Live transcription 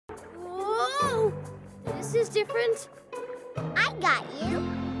This is different. I got you.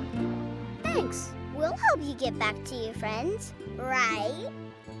 Thanks. We'll help you get back to your friends, right?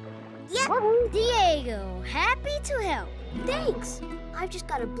 Yep. Diego, happy to help. Thanks. I've just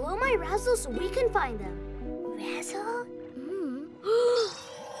got to blow my razzle so we can find them. Razzle?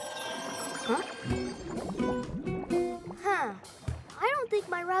 Huh? Huh. I don't think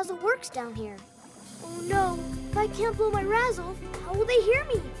my razzle works down here. Oh no, if I can't blow my razzle, how will they hear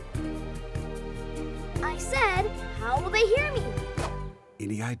me? I said, how will they hear me?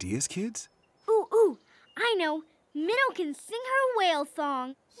 Any ideas, kids? Ooh, I know. Minnow can sing her whale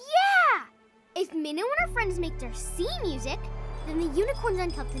song. Yeah! If Minnow and her friends make their sea music, then the unicorns on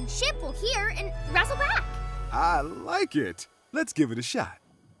Captain's ship will hear and razzle back. I like it. Let's give it a shot.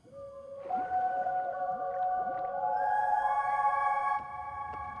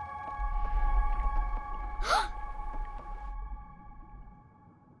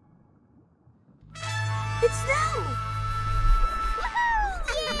 It's them!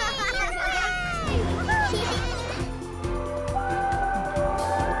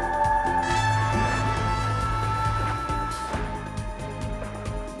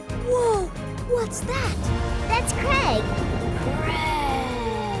 Whoa! What's that? That's Craig.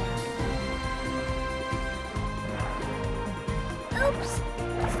 Oops.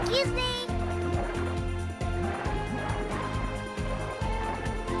 Excuse me.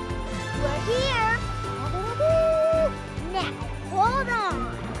 We're here. Now, hold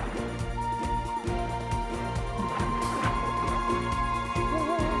on.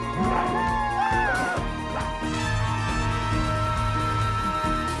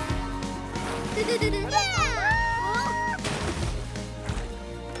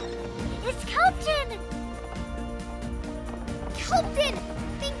 It's Kelton! Kelton!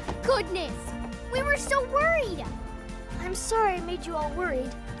 Thank goodness! We were so worried! I'm sorry I made you all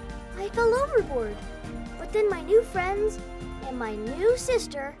worried. I fell overboard. But then my new friends and my new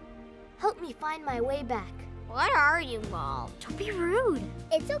sister helped me find my way back. What are you, Mom? Don't be rude.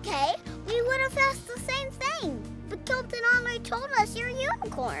 It's okay. We would have asked the same thing. But Kelton already told us you're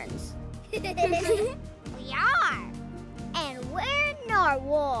unicorns. We are. And we're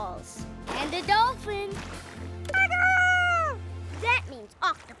narwhals. And a dolphin. That means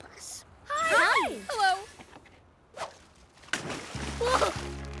octopus. Hi. Hello.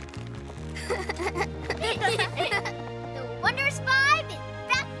 The Wondrous Five is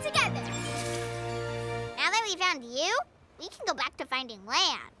back together. Now that we found you, we can go back to finding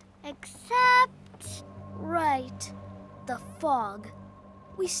land. Except... Right. The fog.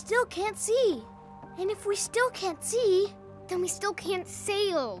 We still can't see. And if we still can't see, then we still can't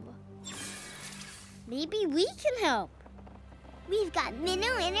sail. Maybe we can help. We've got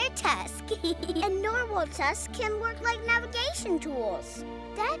Minnow in her tusk. And narwhal tusks can work like navigation tools.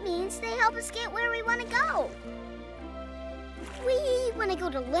 That means they help us get where we want to go. We want to go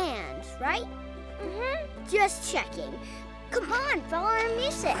to land, right? Just checking. Come on, follow our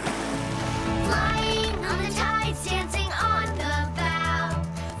music. Flying on the tides, dancing